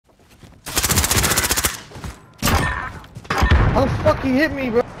How the fuck he hit me,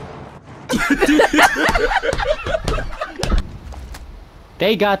 bro?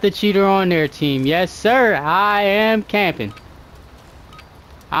 They got the cheater on their team. Yes, sir. I am camping.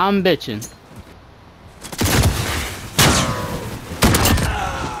 I'm bitching.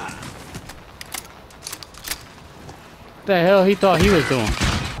 What the hell he thought he was doing?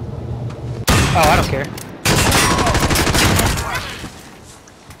 Oh, I don't care.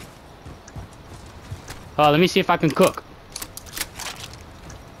 Oh, let me see if I can cook.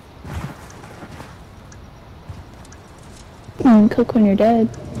 Cook when you're dead.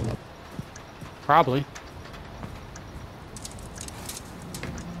 Probably.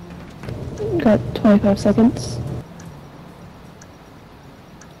 Got 25 seconds.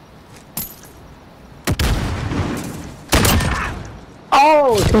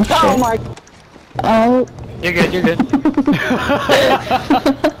 Oh, Good oh shit. my. Oh. You're good, you're good.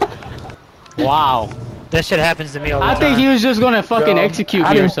 Wow. That shit happens to me all the time. I think he was just gonna fucking Bro, execute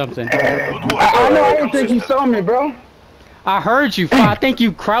I me or didn't- something. I know. I didn't think you saw me, bro. I heard you. I think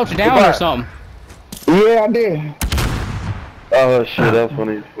you crouched down or something. Yeah, I did. Oh shit, that's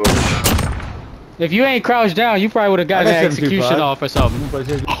funny as fuck. If you ain't crouched down, you probably would have got I an got execution 75. off or something.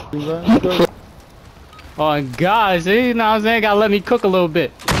 Oh God, see, you know what I'm saying? Gotta let me cook a little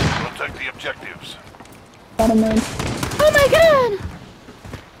bit. Protect the objectives. Bottom line. Oh my god!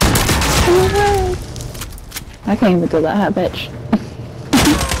 Oh my god! I can't even do that, hot bitch.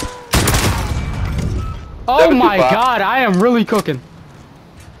 Oh my 75. God, I am really cooking.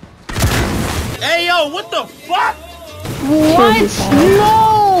 Hey yo, what the fuck? What?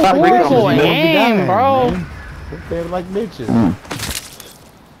 No! Horrible aim, bro. They like bitches.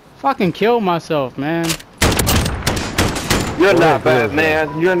 Fucking killed myself, man. You're not bad,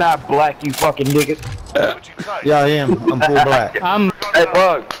 man. You're not black, you fucking niggas. Yeah, I am. I'm full black. I'm Hey,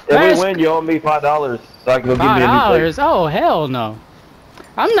 Bug, if That's- we win, you owe me $5 so I can go give me a new $5. Oh hell no!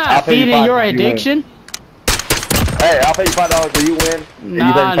 I'm I'll not pay you feeding your $5 if you win. addiction. Hey, I'll pay you $5 if you win. and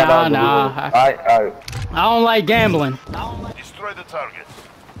you pay me $5 if you Nah. lose. Alright. I don't like gambling. Destroy the target.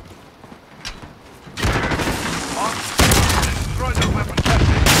 Destroy the weapon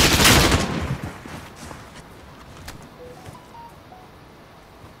captain.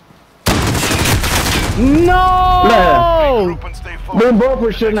 No! Group and stay focused. Them both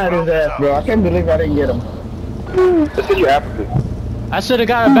were shooting at his ass, bro. I can't believe I didn't get him. That's because you're African. I should have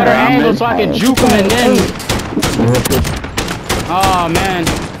got a better angle so I could juke him and then. Oh man.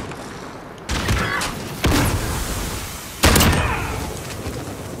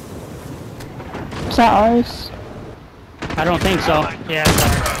 Is that ours? I don't think so. Yeah,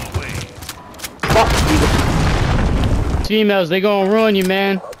 sorry. Females, they gonna ruin you,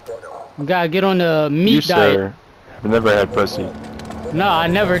 man. You gotta get on the meat diet. I've never had pussy. No, I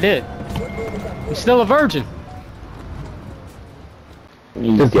never did. I'm still a virgin.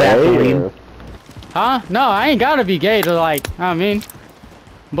 You gay? Huh? No, I ain't gotta be gay to like, I mean.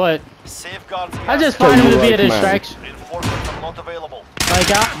 But Safeguards. I just find him to be a distraction. Reinforcements are not available. Like,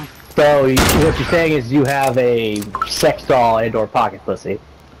 So what you're saying is you have a sex doll and/or pocket pussy.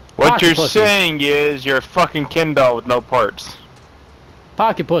 What Pocket you're pussy. saying is you're a fucking Ken doll with no parts.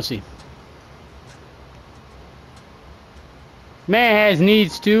 pocket pussy. Man has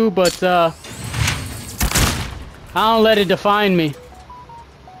needs too, but I don't let it define me.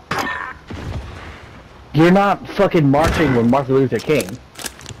 You're not fucking marching with Martin Luther King.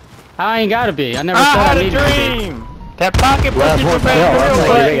 I ain't gotta be. I never I said had I a needed to be. dream! That pocket Well, pussy that's was what made that's real like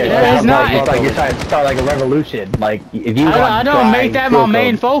but you're making it it's sound not- like it's like you're trying to start like a revolution. Like if you I don't try make that my cook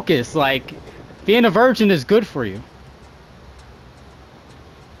main 'em. focus. Like, being a virgin is good for you.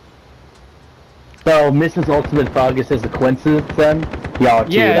 So Mrs. Ultimate Focus is a coincidence then? Y'all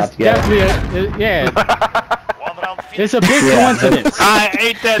cheated Yeah, out it's together. definitely yeah. One round It's a big Yeah. coincidence. I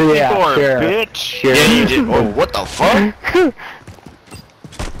ate that Yeah, before, sure. bitch! Sure. Yeah, you did. Oh, what the fuck?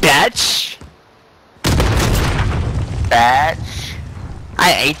 Batch? Batch?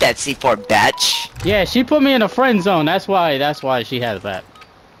 I ate that C4 batch. Yeah, she put me in a friend zone. That's why she has that.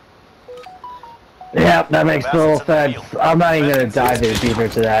 Yeah, that makes total sense. I'm not even gonna dive in deeper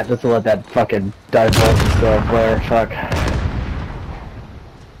to that. Just to let that fucking divulge itself where fuck.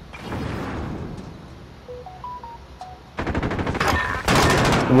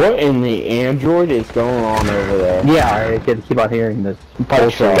 What in the Android is going on over there? Yeah, I could keep on hearing this.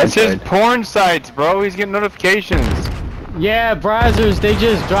 That's his porn sites, bro. He's getting notifications. Yeah, browsers, they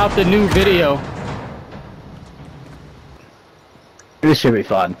just dropped a new video. This should be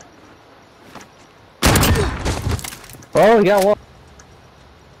fun. Oh, we got one.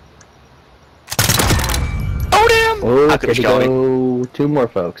 Oh damn! Oh, I good could to go. go. Two more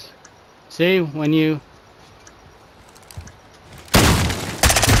folks. See, when you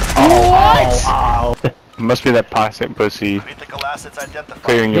What? Must be that toxic pussy Critical assets identified.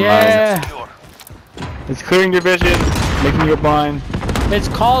 clearing your Yeah. mind. Secure. It's clearing your vision, making you blind. It's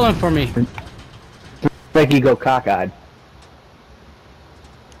calling for me. Make you go cockeyed.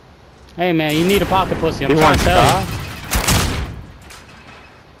 Hey man, you need a pocket pussy. I'm You trying want to tell you.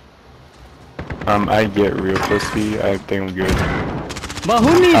 I get real pussy. I think I'm good. But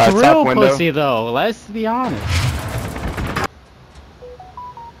who needs top real window. pussy though? Let's be honest.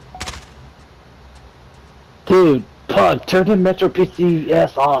 Dude, Pug, turn the Metro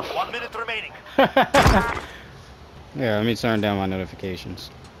PCS off. 1 minute remaining. Yeah, let me turn down my notifications.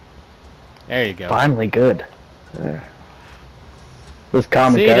 There you go. Finally good. This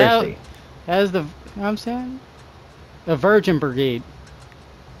common See, courtesy. That's the, you know what I'm saying? The Virgin Brigade.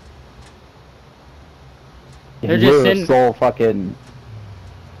 They're just You're sitting- the sole fucking...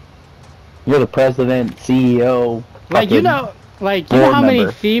 You're the president, CEO... Like, you fucking- know, like, you know board how many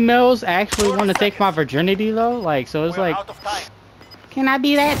member. females actually want to take my virginity though? Like, so it's We're like, out of time. can I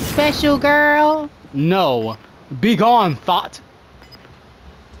be that special girl? No. Be gone, thought.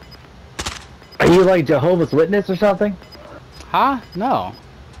 Are you like Jehovah's Witness or something? Huh? No.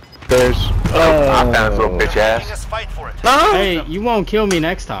 There's. I found this little bitch ass. Let's fight for it. Hey, you won't kill me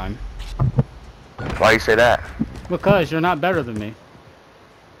next time. Why you say that? Because you're not better than me.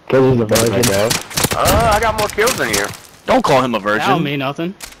 Because he's a virgin. I got more kills than you. Don't call him a That don't virgin. mean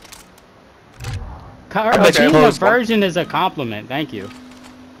nothing. bet you Being a close, virgin is a compliment, thank you.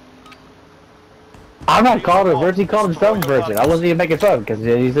 I'm not calling her a virgin, he called himself a virgin. I wasn't even making fun because he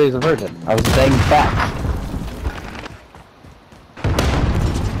said he's a virgin. I was saying facts.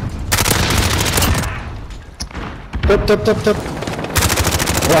 Tup, tup, tup, tup.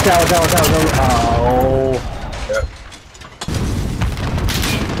 Watch out, watch out, watch out, watch out. Oh.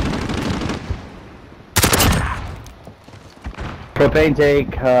 Propane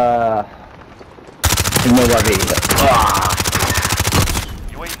tank, nobody.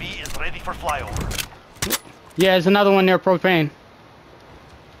 UAV is ready for flyover. Yeah, there's another one near propane.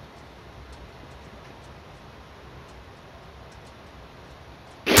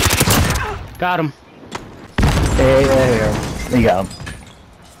 Got him. Hey, there you go.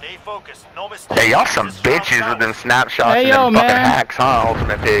 Stay focused. No mistakes. Hey, y'all some This round's bitches out. with them snapshots Hey, and yo, them fucking man. hacks, huh?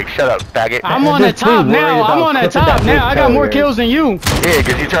 Ultimate Pig. Shut up, faggot. I'm on the Just top too now. worried I'm about on the cooking top that now. I got more bitch kills than you. Yeah,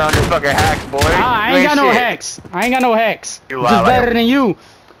 cause you turn on your fucking hacks, boy. I You ain't got no shit. hex. I ain't got no hex. You Just lie better like- than you.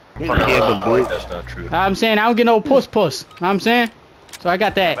 Fuck yeah, but boy. That's not true. I'm saying I don't get no puss. Know what I'm saying? So I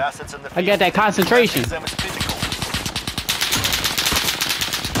got that. Assets in the I got that field. concentration. Them is critical.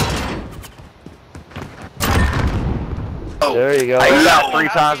 There you go. Hey, you got 3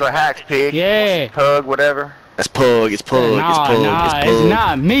 times with hacks, pig. Yeah. Pug, whatever. That's Pug. It's Pug. Nah, it's Pug. nah, it's Pug. it's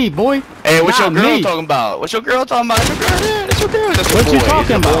not me, boy. Hey, what's Not your girl me. talking about? What's your girl talking about? That's your girl. Yeah, that's your girl. That's What your you boy.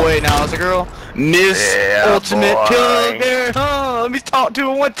 talking It's a about? boy now. It's a girl. Miss Yeah, Ultimate boy. Killer. Huh? Let me talk to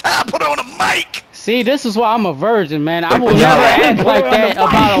her one time. Put her on the mic. See, this is why I'm a virgin, man. I will never act like that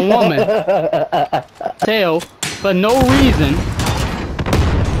about a woman. Tell, for no reason.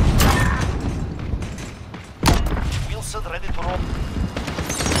 Wilson ready to roll.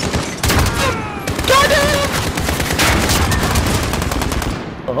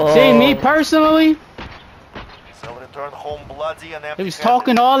 See, me personally, They'll return home bloody and empty. he was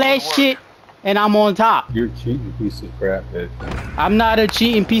talking all that shit, and I'm on top. You're a cheating piece of crap, bitch. I'm not a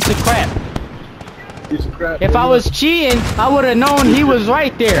cheating piece of crap. Piece of crap. If I was cheating, I would have known he was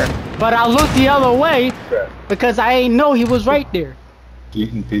right there. But I looked the other way because I ain't know he was right there.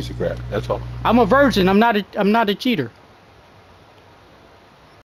 Cheating piece of crap. That's all. I'm a virgin. I'm not a cheater.